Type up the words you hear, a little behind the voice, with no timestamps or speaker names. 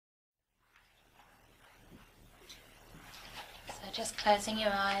just closing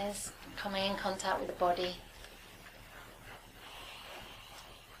your eyes, coming in contact with the body,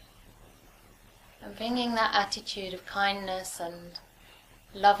 and bringing that attitude of kindness and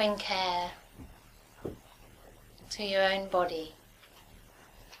loving care to your own body.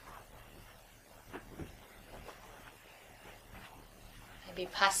 Maybe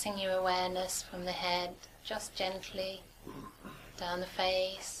passing your awareness from the head just gently down the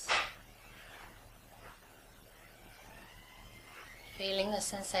face, feeling the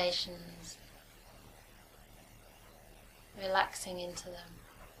sensations, relaxing into them,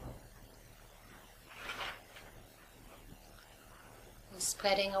 and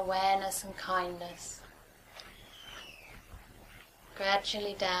spreading awareness and kindness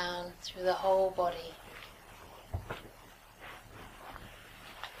gradually down through the whole body.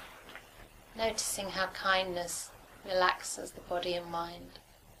 Noticing how kindness relaxes the body and mind.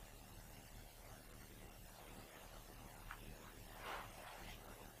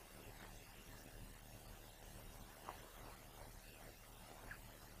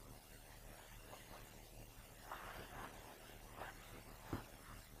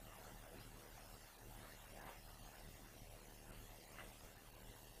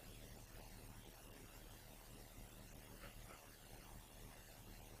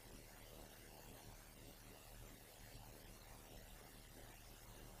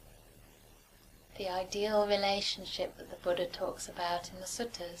 The ideal relationship that the Buddha talks about in the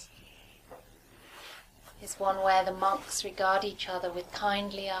suttas is one where the monks regard each other with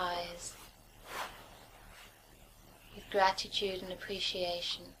kindly eyes, with gratitude and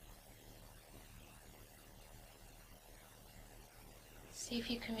appreciation. See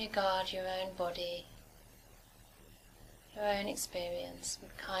if you can regard your own body, your own experience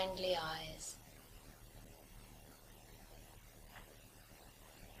with kindly eyes.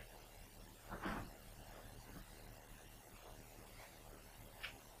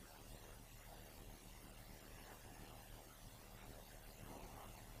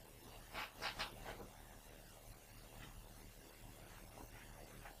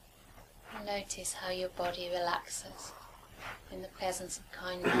 Notice how your body relaxes in the presence of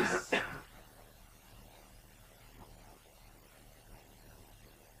kindness.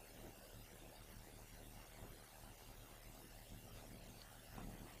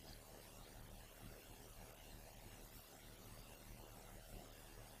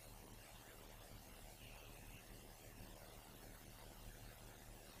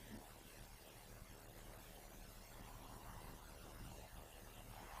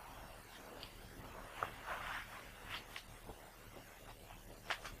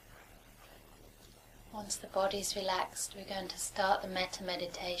 Once the body's relaxed, we're going to start the Metta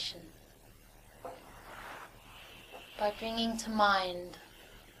meditation by bringing to mind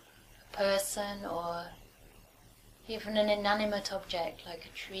a person or even an inanimate object like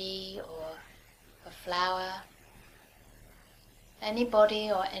a tree or a flower,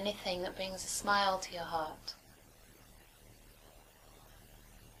 anybody or anything that brings a smile to your heart.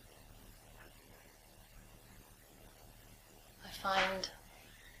 I find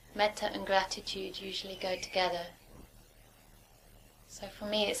Metta and gratitude usually go together. So for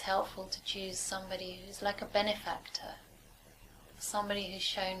me it's helpful to choose somebody who's like a benefactor, somebody who's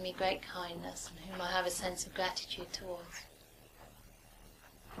shown me great kindness and whom I have a sense of gratitude towards.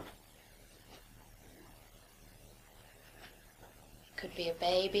 It could be a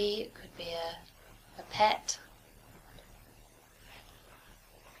baby, it could be a pet.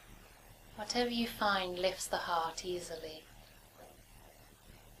 Whatever you find lifts the heart easily.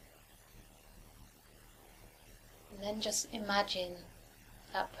 And then just imagine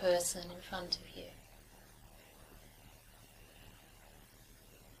that person in front of you.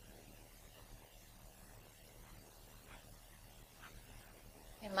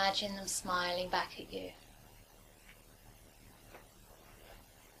 Imagine them smiling back at you.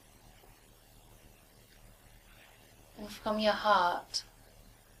 And from your heart,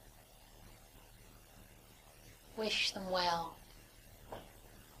 wish them well.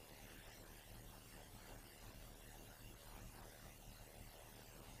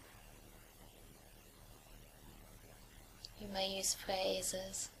 You may use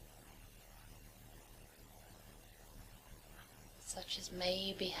phrases such as, may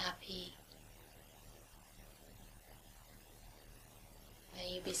you be happy, may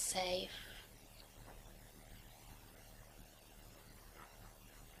you be safe,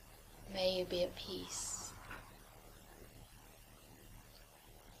 may you be at peace.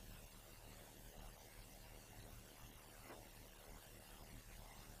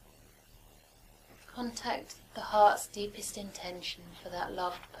 Contact the heart's deepest intention for that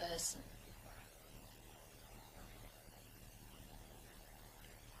loved person.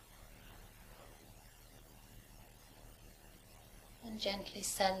 and gently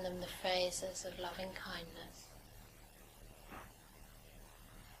send them the phrases of loving kindness.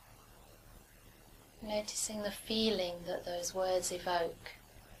 Noticing the feeling that those words evoke,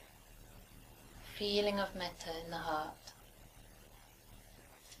 the feeling of metta in the heart,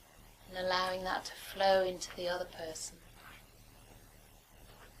 and allowing that to flow into the other person.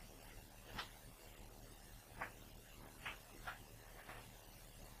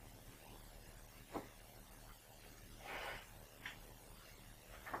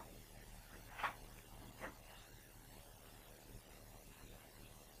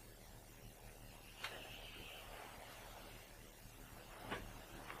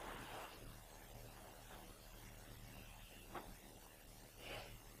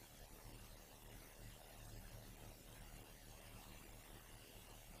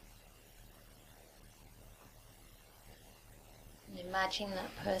 Imagine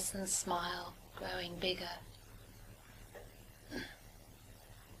that person's smile growing bigger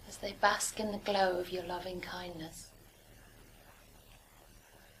as they bask in the glow of your loving kindness.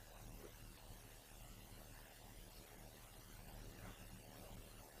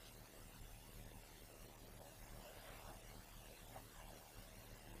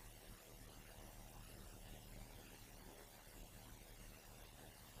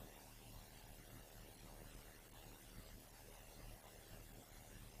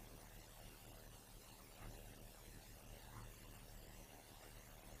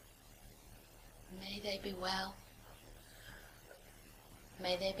 May they be well.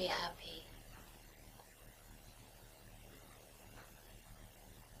 May they be happy.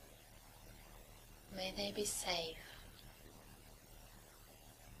 May they be safe.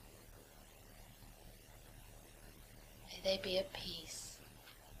 May they be at peace.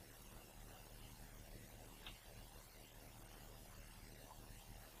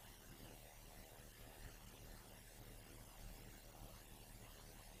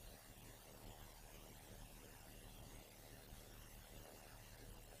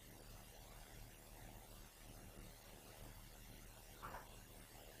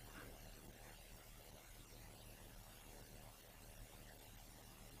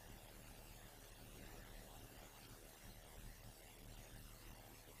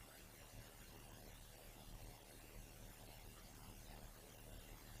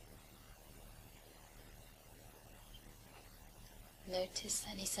 Notice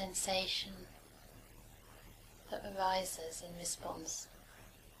any sensation that arises in response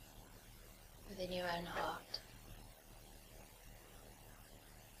within your own heart.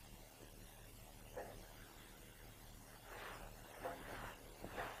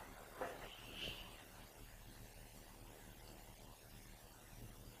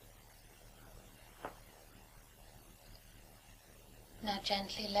 Now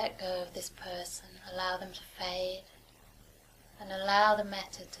gently let go of this person, allow them to fade, and allow the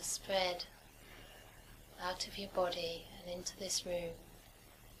metta to spread out of your body and into this room.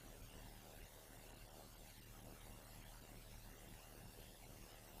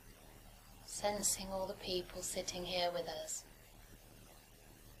 Sensing all the people sitting here with us.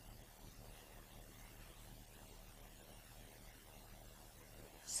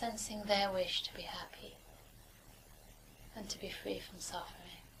 Sensing their wish to be happy and to be free from suffering.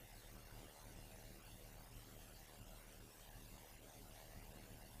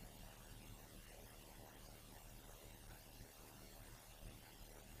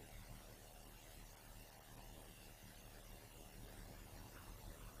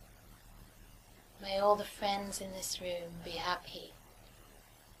 May all the friends in this room be happy.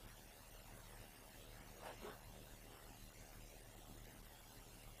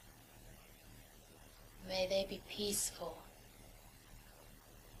 May they be peaceful.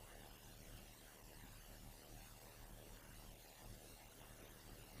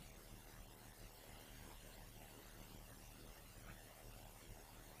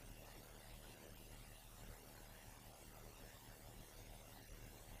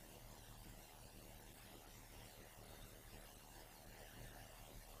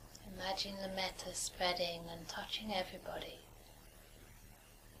 Imagine the metta spreading and touching everybody,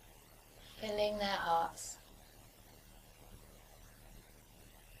 filling their hearts,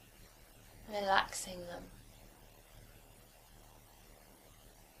 relaxing them,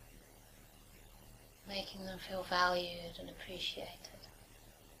 making them feel valued and appreciated,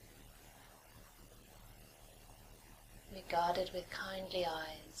 regarded with kindly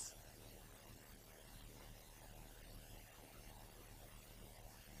eyes.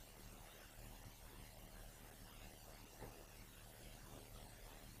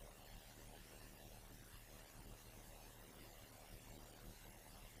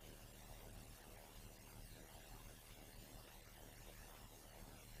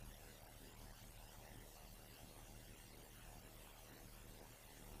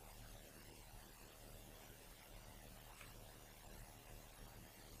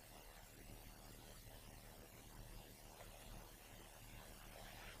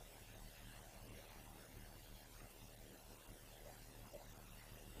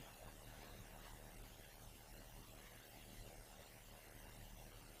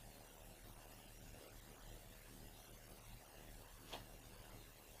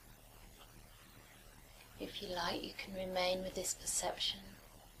 If you like, you can remain with this perception.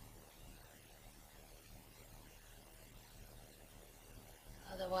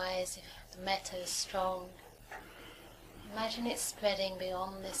 Otherwise, if the metta is strong, imagine it spreading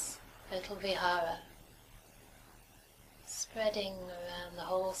beyond this little vihara, spreading around the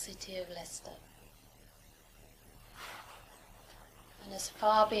whole city of Leicester, and as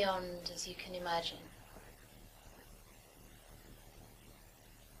far beyond as you can imagine.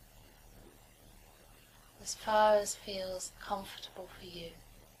 As far as feels comfortable for you.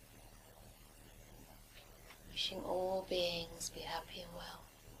 Wishing all beings be happy and well.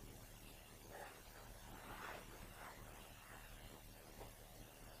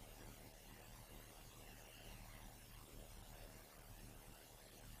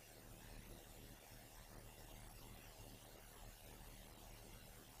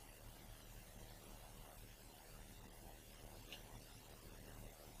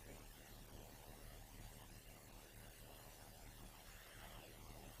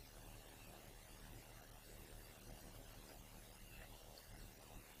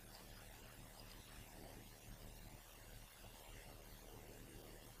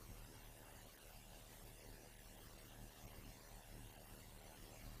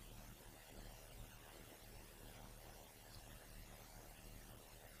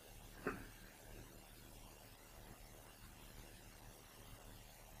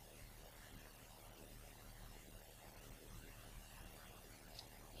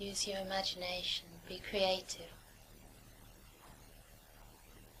 Use your imagination, be creative.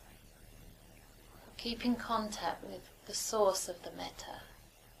 Keep in contact with the source of the metta,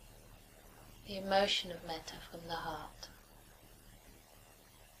 the emotion of metta from the heart.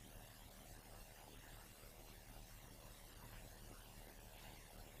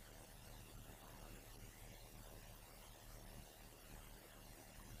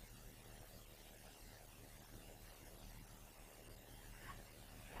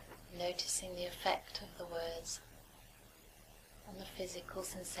 Noticing the effect of the words on the physical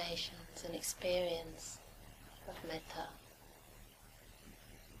sensations and experience of metta.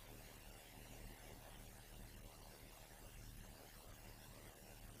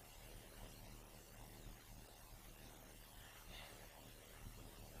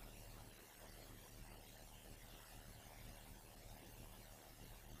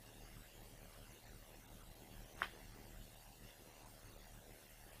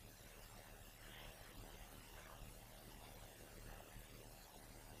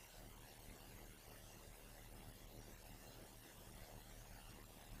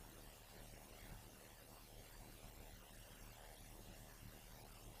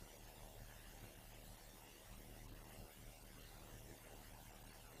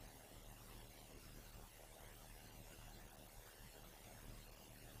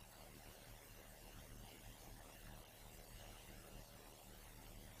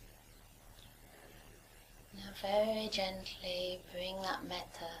 Very gently bring that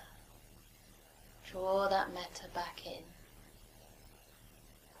metta, draw that metta back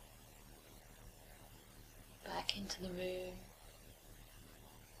into the room,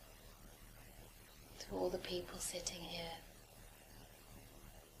 to all the people sitting here.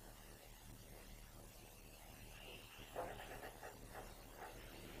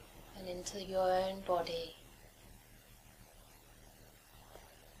 And into your own body.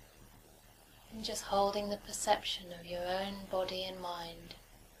 And just holding the perception of your own body and mind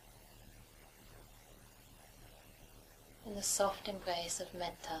in the soft embrace of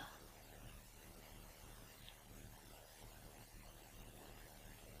metta.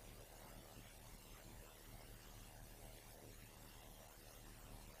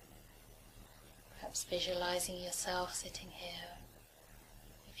 Perhaps visualizing yourself sitting here,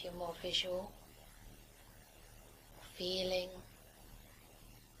 if you're more visual, feeling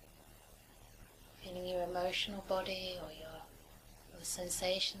your emotional body or the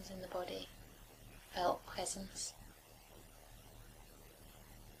sensations in the body, felt presence.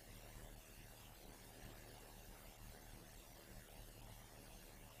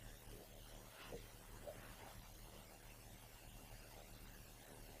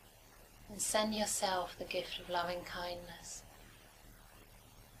 And send yourself the gift of loving kindness.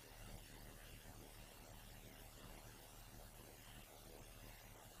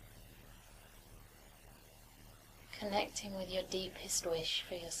 Connecting with your deepest wish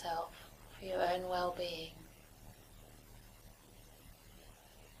for yourself, for your own well-being.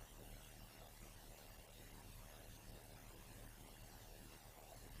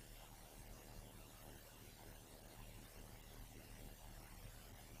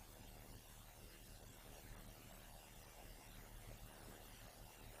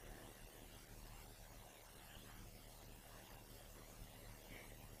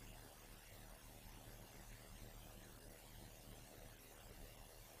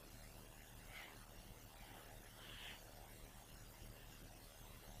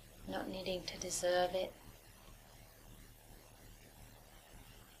 needing to deserve it.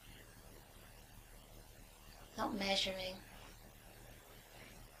 Not measuring.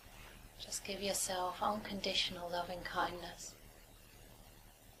 Just give yourself unconditional loving kindness.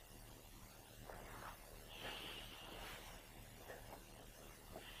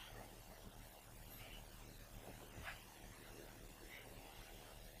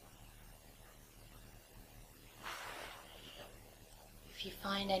 If you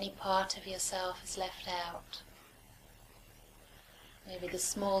find any part of yourself is left out, maybe the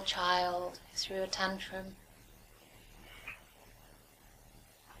small child who threw a tantrum,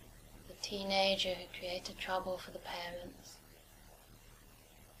 the teenager who created trouble for the parents,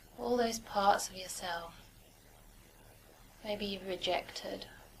 all those parts of yourself, maybe you've rejected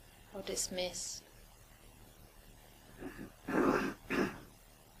or dismissed.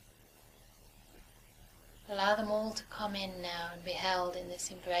 Allow them all to come in now and be held in this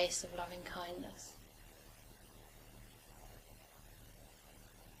embrace of loving kindness.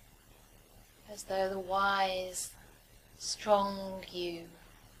 As though the wise, strong you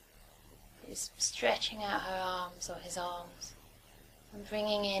is stretching out her arms or his arms and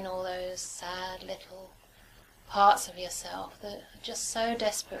bringing in all those sad little parts of yourself that are just so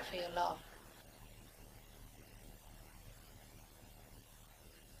desperate for your love.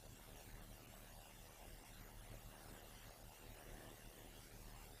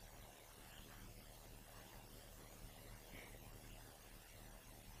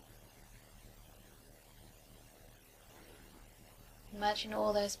 Imagine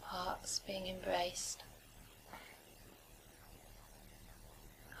all those parts being embraced,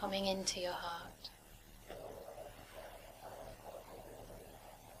 coming into your heart.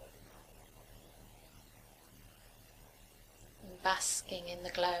 And basking in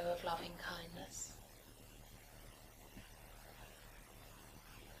the glow of loving kindness.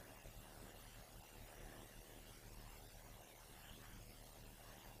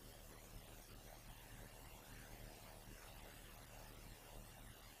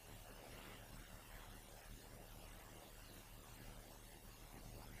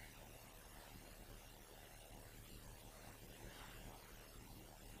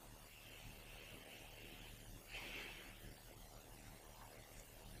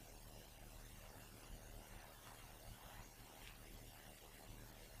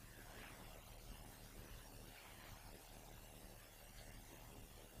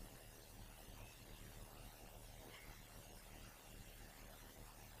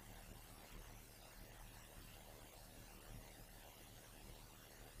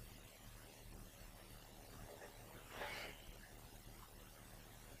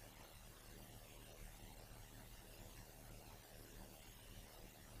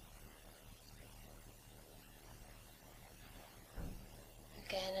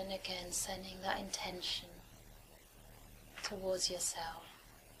 Again and again, sending that intention towards yourself.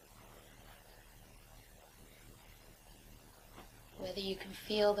 Whether you can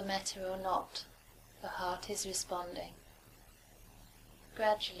feel the metta or not, the heart is responding.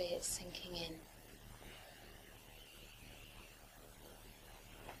 Gradually it's sinking in.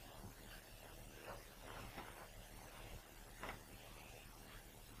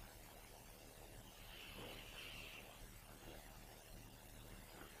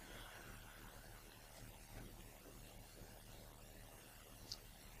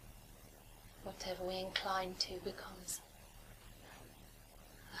 Whatever we incline to becomes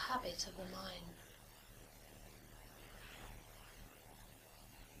a habit of the mind.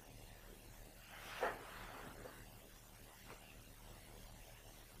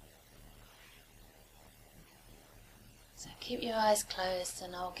 So keep your eyes closed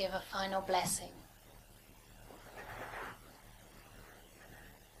and I'll give a final blessing.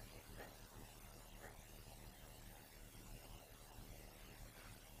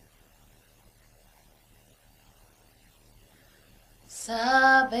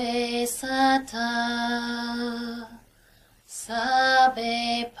 Sabbe sata,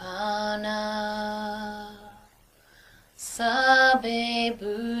 sabbe pana, sabbe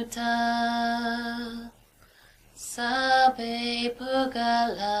bhuta, sabbe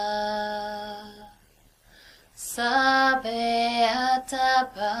pugala, sabbe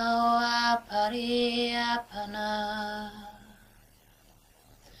attabhava pariyapana,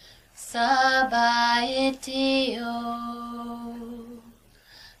 sabba itiyo,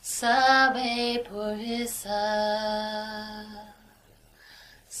 sabbe purisa,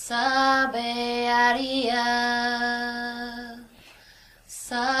 sabbe ariya,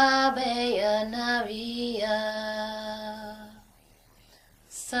 sabbe anariya,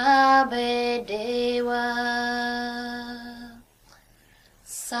 sabbe deva,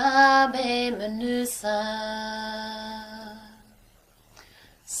 sabbe manusa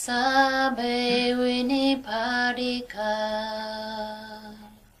Sabbe vinipadika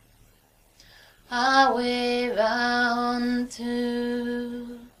Aveva hontu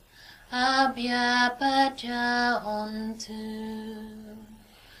Abhyapaja hontu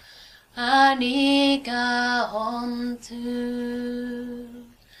Anika hontu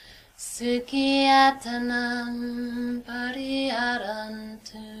Sukhiyatanam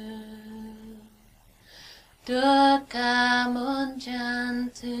pariharantu Dukkha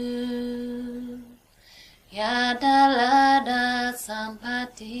munjantu Yadalada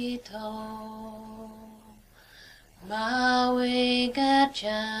sampatito Mawe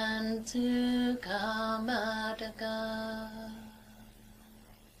gajantu kamadaga.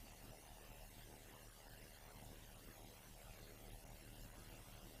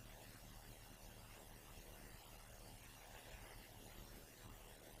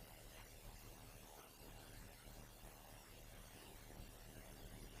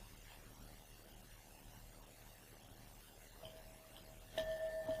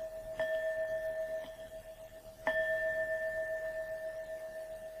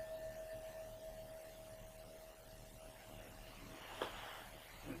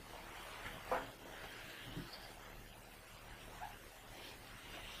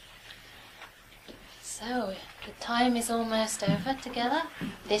 So, the time is almost over together,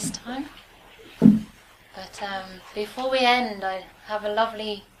 this time. But before we end, I have a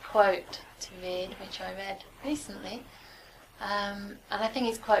lovely quote to read, which I read recently. And I think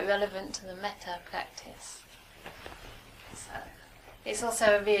it's quite relevant to the metta practice. So, it's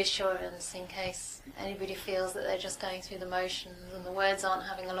also a reassurance in case anybody feels that they're just going through the motions and the words aren't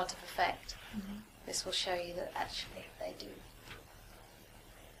having a lot of effect. Mm-hmm. This will show you that actually they do.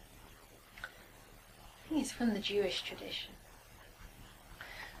 It's from the Jewish tradition.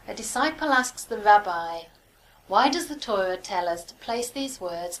 A disciple asks the rabbi, "Why does the Torah tell us to place these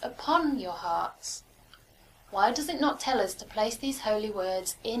words upon your hearts? Why does it not tell us to place these holy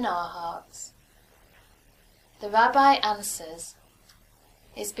words in our hearts?" The rabbi answers,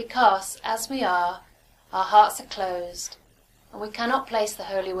 "It's because, as we are, our hearts are closed, and we cannot place the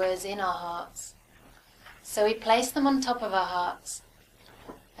holy words in our hearts. So we place them on top of our hearts,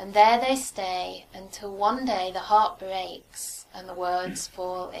 and there they stay until one day the heart breaks and the words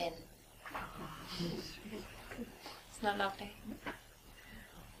fall in." Isn't that lovely?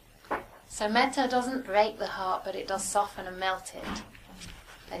 So metta doesn't break the heart, but it does soften and melt it.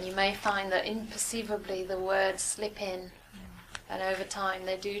 And you may find that imperceivably the words slip in, and over time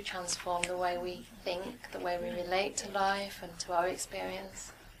they do transform the way we think, the way we relate to life and to our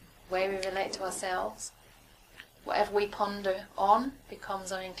experience, the way we relate to ourselves. Whatever we ponder on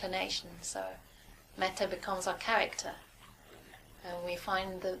becomes our inclination, so metta becomes our character. And we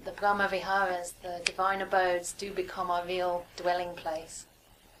find that the Brahma Viharas, the divine abodes, do become our real dwelling place.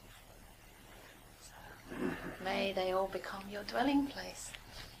 So may they all become your dwelling place.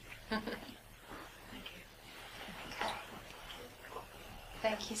 Thank you. Okay.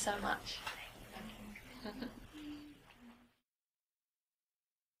 Thank you so much.